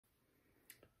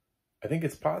I think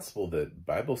it's possible that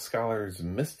Bible scholars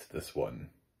missed this one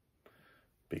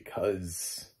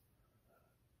because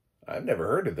I've never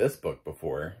heard of this book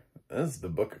before. This is the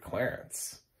Book of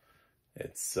Clarence.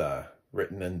 It's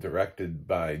written and directed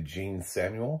by Gene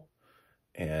Samuel,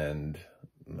 and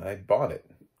I bought it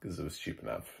because it was cheap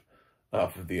enough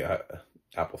off of the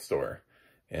Apple Store,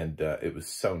 and it was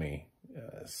Sony.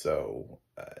 So,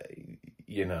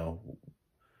 you know,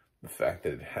 the fact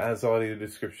that it has audio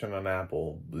description on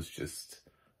Apple was just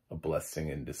a blessing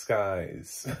in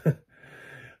disguise.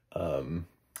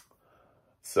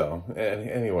 So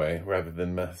anyway, rather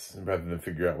than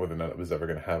figure out whether or not it was ever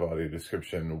going to have audio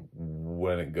description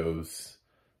when it goes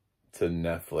to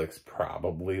Netflix,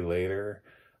 probably later,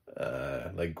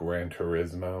 like Gran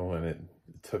Turismo, and it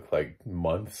took like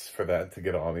months for that to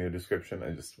get audio description,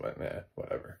 I just went, nah,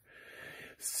 whatever.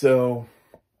 So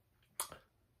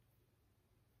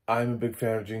I'm a big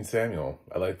fan of Gene Samuel.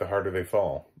 I like The Harder They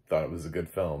Fall. Thought it was a good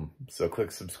film. So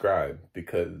click subscribe,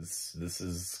 because this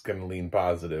is going to lean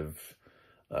positive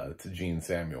to Gene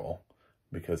Samuel,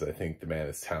 because I think the man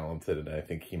is talented, and I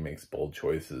think he makes bold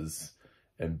choices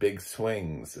and big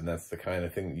swings, and that's the kind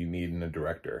of thing that you need in a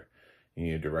director. You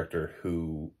need a director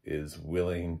who is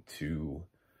willing to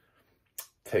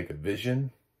take a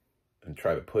vision and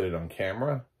try to put it on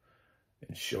camera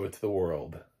and show it to the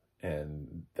world.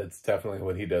 And that's definitely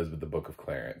what he does with the Book of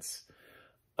Clarence.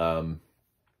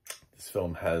 This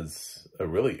film has a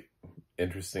really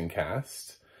interesting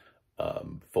cast,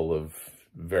 full of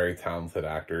very talented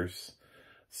actors.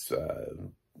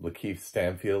 Lakeith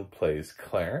Stanfield plays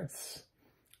Clarence,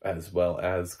 as well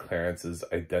as Clarence's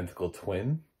identical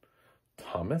twin,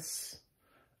 Thomas.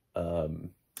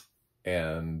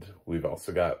 And we've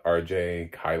also got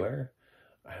Rj Cyler.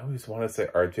 I always want to say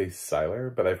Rj Cyler,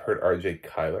 but I've heard Rj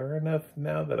Cyler enough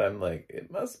now that I'm like, it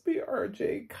must be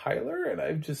Rj Cyler, and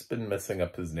I've just been messing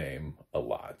up his name a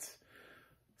lot.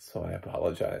 So I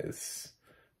apologize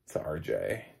to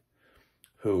RJ,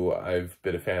 who I've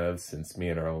been a fan of since Me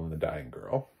and Earl and the Dying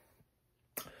Girl.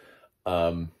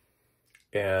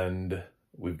 And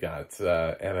we've got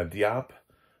Anna Diop,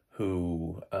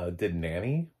 who did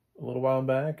Nanny a little while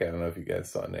back. I don't know if you guys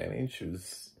saw Nanny. She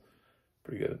was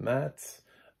pretty good in that.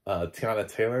 Tiana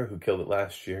Taylor, who killed it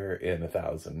last year in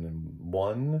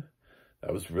 1001.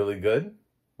 That was really good.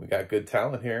 We got good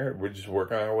talent here. We're just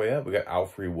working our way up. We got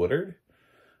Alfre Woodard.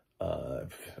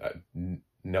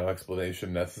 No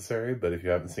explanation necessary, but if you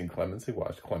haven't seen Clemency,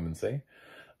 watch Clemency.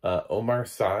 Omar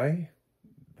Sy,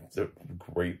 is a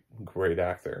great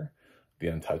actor. The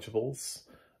Untouchables.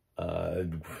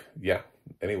 Yeah,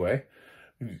 anyway,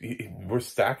 we're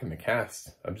stacking the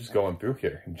cast. I'm just going through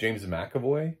here. James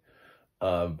McAvoy.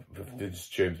 It's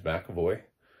James McAvoy.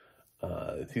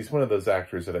 He's one of those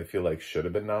actors that I feel like should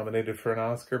have been nominated for an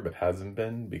Oscar, but hasn't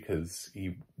been, because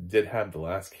he did have The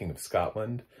Last King of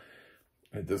Scotland.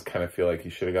 It does kind of feel like he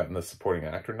should have gotten the supporting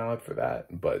actor nod for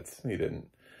that, but he didn't.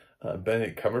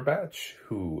 Benedict Cumberbatch,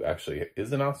 who actually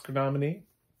is an Oscar nominee.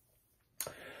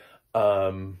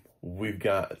 We've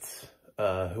got,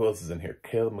 who else is in here?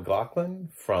 Caleb McLaughlin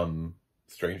from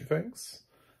Stranger Things,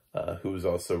 who was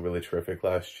also really terrific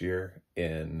last year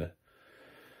in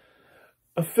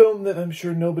a film that I'm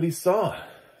sure nobody saw,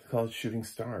 called Shooting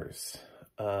Stars.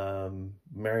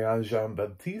 Marianne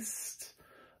Jean-Baptiste,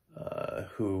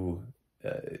 who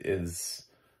is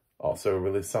also a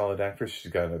really solid actress.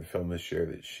 She's got another film this year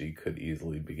that she could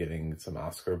easily be getting some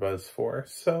Oscar buzz for.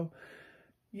 So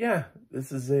yeah,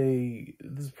 this is a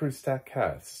pretty stacked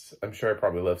cast. I'm sure I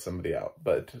probably left somebody out,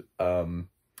 but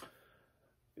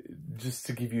just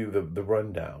to give you the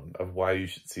rundown of why you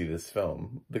should see this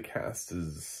film, the cast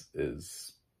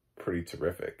is pretty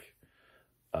terrific.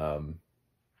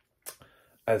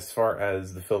 As far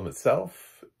as the film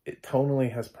itself, it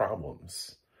tonally has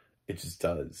problems. It just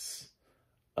does.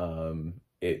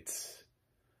 It's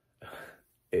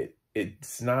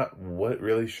not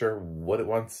really sure what it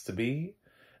wants to be,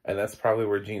 and that's probably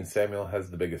where Gene Samuel has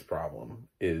the biggest problem,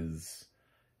 is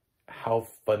how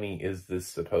funny is this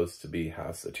supposed to be?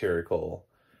 How satirical?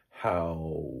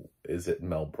 How is it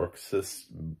Mel Brooks-ish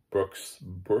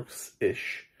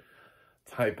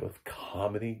type of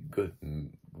comedy? Good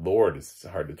Lord, it's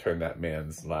hard to turn that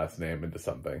man's last name into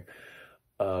something.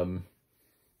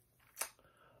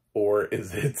 Or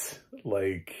is it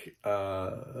like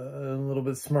a little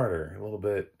bit smarter, a little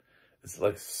bit, it's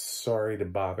like Sorry to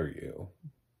Bother You,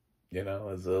 you know,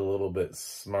 is a little bit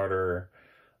smarter,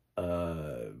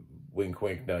 wink,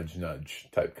 wink, nudge, nudge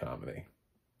type comedy.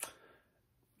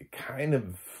 It kind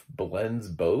of blends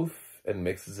both and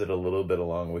mixes it a little bit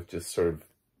along with just sort of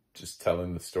just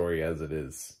telling the story as it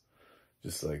is,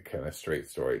 just like kind of straight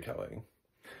storytelling.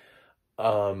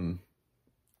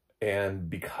 And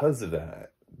because of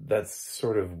that, that's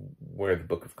sort of where the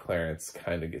Book of Clarence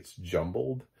kind of gets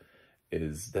jumbled,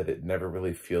 is that it never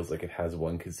really feels like it has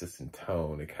one consistent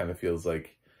tone. It kind of feels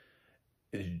like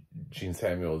Gene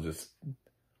Samuel just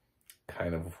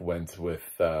kind of went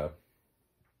with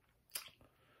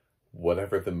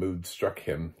whatever the mood struck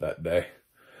him that day.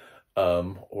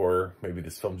 Or maybe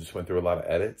this film just went through a lot of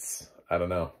edits. I don't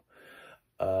know.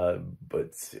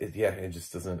 But it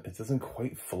just doesn't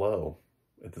quite flow.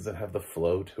 It doesn't have the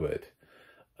flow to it.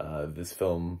 This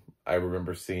film, I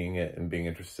remember seeing it and being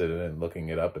interested in it and looking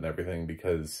it up and everything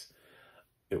because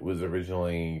it was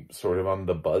originally sort of on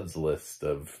the buzz list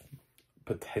of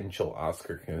potential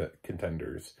Oscar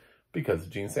contenders because of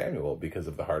Gene Samuel, because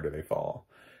of The Harder They Fall.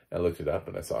 I looked it up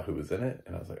and I saw who was in it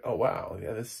and I was like, oh wow,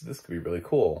 yeah, this could be really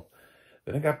cool.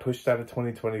 Then it got pushed out of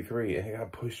 2023 and it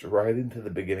got pushed right into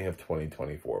the beginning of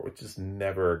 2024, which is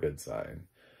never a good sign.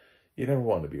 You never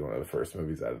want to be one of the first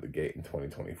movies out of the gate in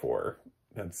 2024.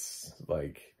 That's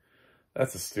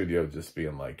a studio just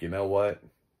being like, you know what?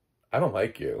 I don't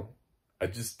like you. I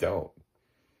just don't.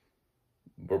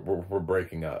 We're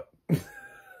breaking up.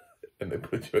 And they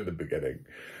put you in the beginning.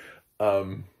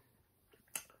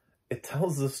 It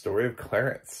tells the story of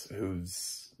Clarence,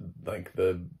 who's like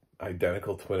the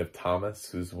identical twin of Thomas,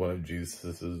 who's one of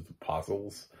Jesus's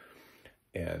apostles.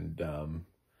 And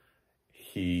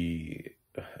he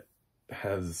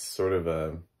has sort of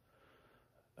a,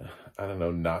 I don't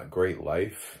know, not great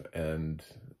life. And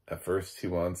at first he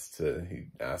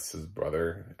asks his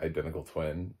brother, identical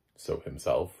twin, so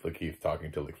himself, Lakeith,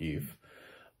 talking to Lakeith,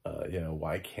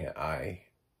 why can't I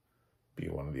be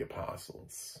one of the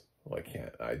apostles? Why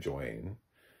can't I join?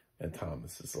 And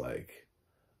Thomas is like,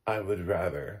 I would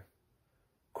rather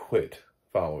quit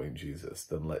following Jesus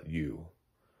than let you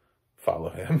follow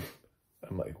him.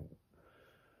 I'm like,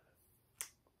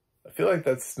 I feel like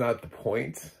that's not the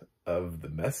point of the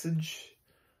message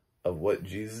of what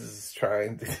Jesus is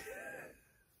trying to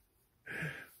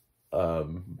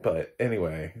but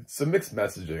anyway, some mixed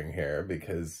messaging here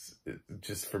because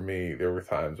just for me, there were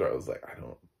times where I was like,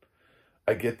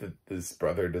 I get that this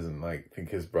brother doesn't think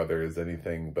his brother is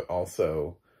anything, but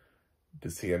also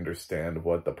does he understand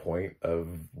what the point of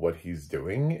what he's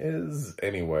doing is?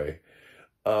 Anyway,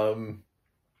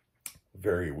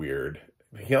 very weird.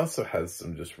 He also has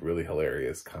some just really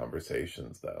hilarious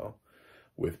conversations though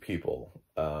with people.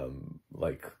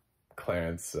 Like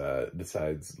Clarence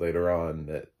decides later on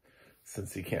that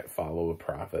since he can't follow a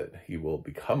prophet, he will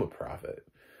become a prophet.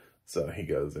 So he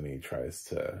goes and he tries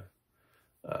to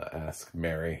ask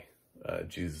Mary,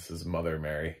 Jesus's mother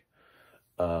Mary,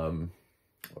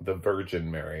 the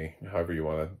Virgin Mary, however you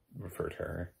want to refer to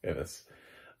her in this,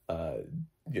 how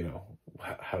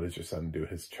does your son do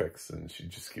his tricks? And she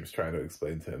just keeps trying to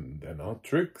explain to him, they're not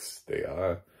tricks,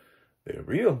 they're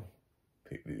real.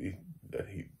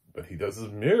 But he does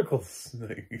his miracles.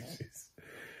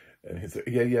 And he's like,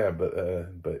 yeah, but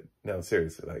no,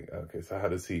 seriously, okay, so how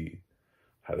does he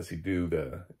do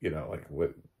the,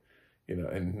 what,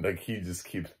 and he just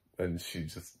keeps, and she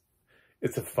just,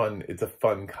 it's a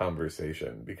fun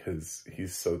conversation because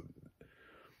he's so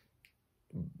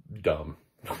dumb.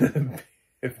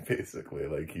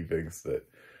 Basically, he thinks that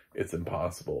it's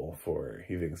impossible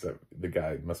he thinks that the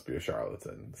guy must be a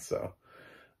charlatan. So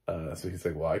he's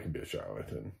like, well, I can be a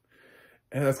charlatan.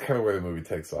 And that's kind of where the movie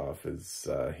takes off, is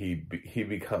he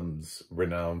becomes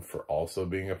renowned for also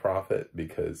being a prophet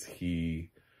because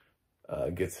he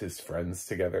gets his friends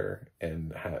together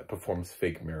and performs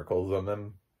fake miracles on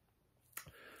them.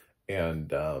 And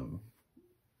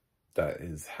that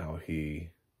is how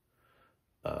he,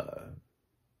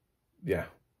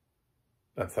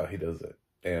 that's how he does it.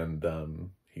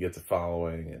 And he gets a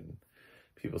following and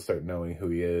people start knowing who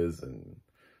he is, and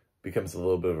becomes a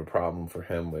little bit of a problem for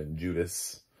him when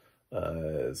Judas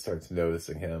starts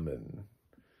noticing him. And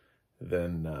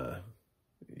then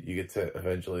you get to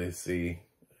eventually see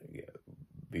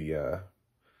there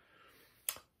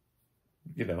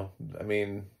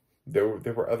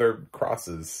were other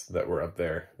crosses that were up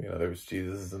there. There was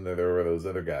Jesus and there were those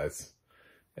other guys.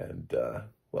 And,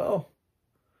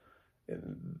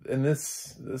 and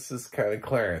this is kind of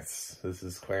Clarence. This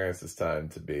is Clarence's time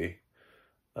to be,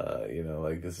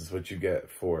 this is what you get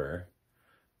for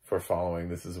following.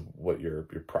 This is what your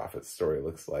prophet story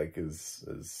looks like, is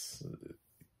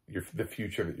the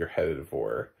future that you're headed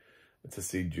for. To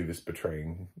see Judas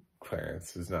betraying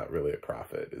Clarence, who's not really a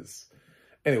prophet, is,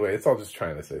 anyway, it's all just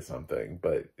trying to say something,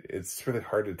 but it's really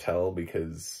hard to tell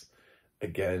because,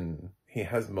 again, he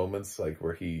has moments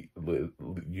where he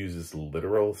uses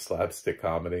literal slapstick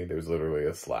comedy. There's literally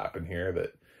a slap in here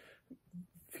that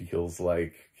feels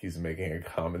like he's making a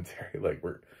commentary,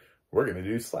 we're going to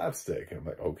do slapstick. And I'm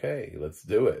like, okay, let's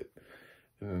do it.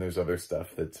 And then there's other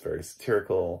stuff that's very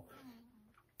satirical,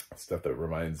 stuff that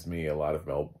reminds me a lot of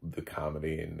the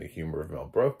comedy and the humor of Mel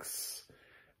Brooks.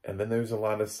 And then there's a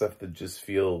lot of stuff that just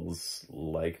feels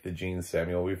like the Gene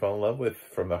Samuel we fell in love with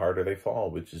from The Harder They Fall,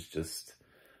 which is just,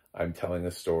 I'm telling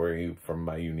a story from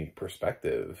my unique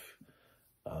perspective,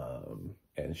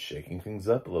 and shaking things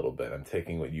up a little bit. I'm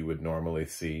taking what you would normally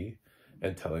see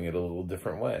and telling it a little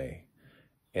different way.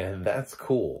 And that's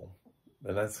cool.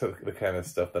 And that's the kind of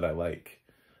stuff that I like.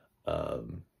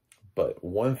 But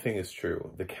one thing is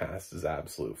true. The cast is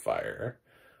absolute fire.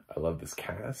 I love this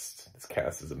cast. This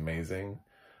cast is amazing.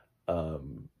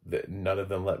 That none of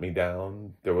them let me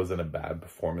down. There wasn't a bad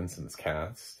performance in this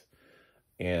cast.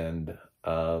 And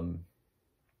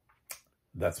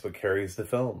that's what carries the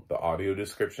film. The audio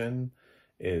description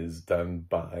is done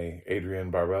by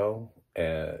Adrienne Barbeau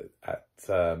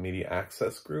at Media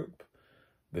Access Group.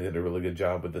 They did a really good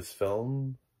job with this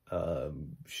film.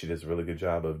 She does a really good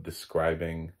job of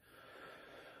describing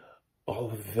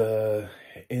all of the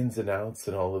ins and outs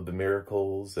and all of the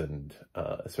miracles, and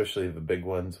especially the big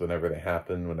ones whenever they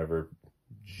happen, whenever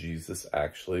Jesus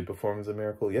actually performs a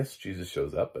miracle. Yes, Jesus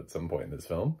shows up at some point in this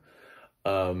film.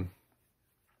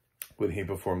 When he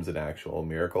performs an actual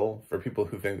miracle. For people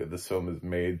who think that this film is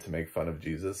made to make fun of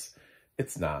Jesus,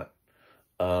 it's not.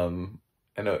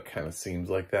 I know it kind of seems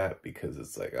like that because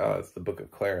it's like, oh, it's the Book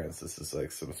of Clarence. This is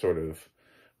like some sort of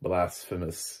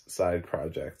blasphemous side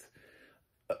project.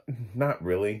 Not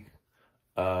really.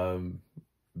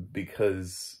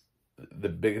 Because the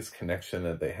biggest connection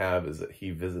that they have is that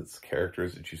he visits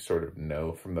characters that you sort of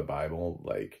know from the Bible,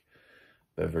 like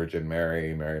the Virgin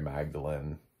Mary, Mary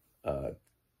Magdalene,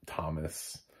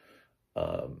 Thomas.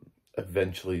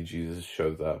 Eventually Jesus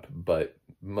shows up, but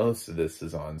most of this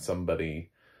is on somebody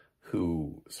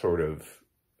who sort of,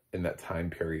 in that time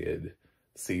period,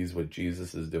 sees what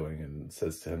Jesus is doing and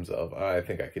says to himself, oh, I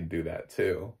think I can do that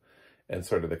too. And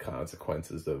sort of the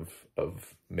consequences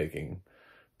of making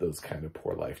those kind of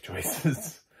poor life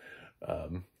choices,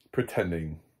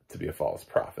 pretending to be a false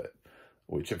prophet,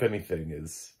 which, if anything,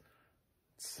 it's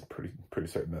pretty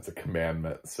certain that's a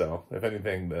commandment. So if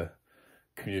anything, the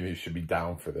community should be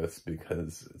down for this,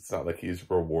 because it's not like he's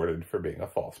rewarded for being a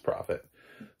false prophet.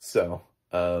 So,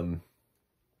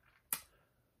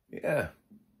 yeah,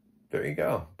 there you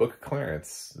go. Book of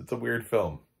Clarence. It's a weird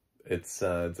film. It's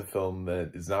a film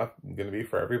that is not going to be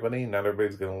for everybody. Not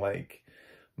everybody's going to like,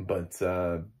 but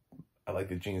I like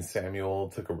that Gene Samuel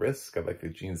took a risk. I like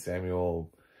that Gene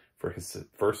Samuel, for his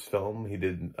first film, he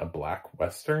did a black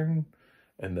Western.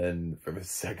 And then for the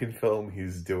second film,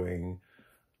 he's doing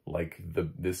like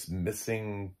this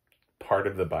missing part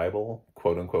of the Bible,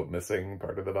 quote unquote missing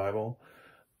part of the Bible.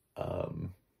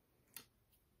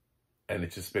 And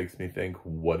it just makes me think,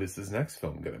 what is his next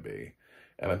film going to be?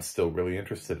 And I'm still really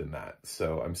interested in that.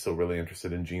 So I'm still really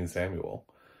interested in Gene Samuel.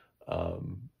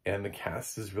 And the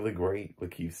cast is really great.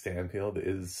 Lakeith Stanfield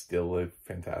is still a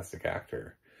fantastic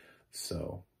actor.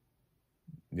 So,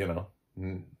 you know,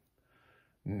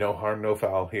 no harm, no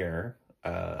foul here.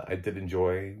 I did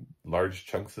enjoy large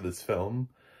chunks of this film.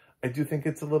 I do think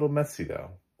it's a little messy,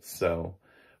 though. So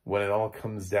when it all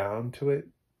comes down to it,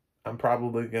 I'm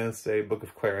probably going to say Book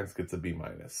of Clarence gets a B-.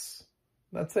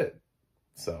 That's it.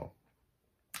 So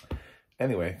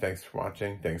anyway, thanks for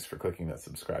watching. Thanks for clicking that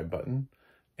subscribe button.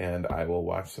 And I will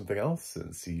watch something else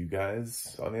and see you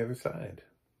guys on the other side.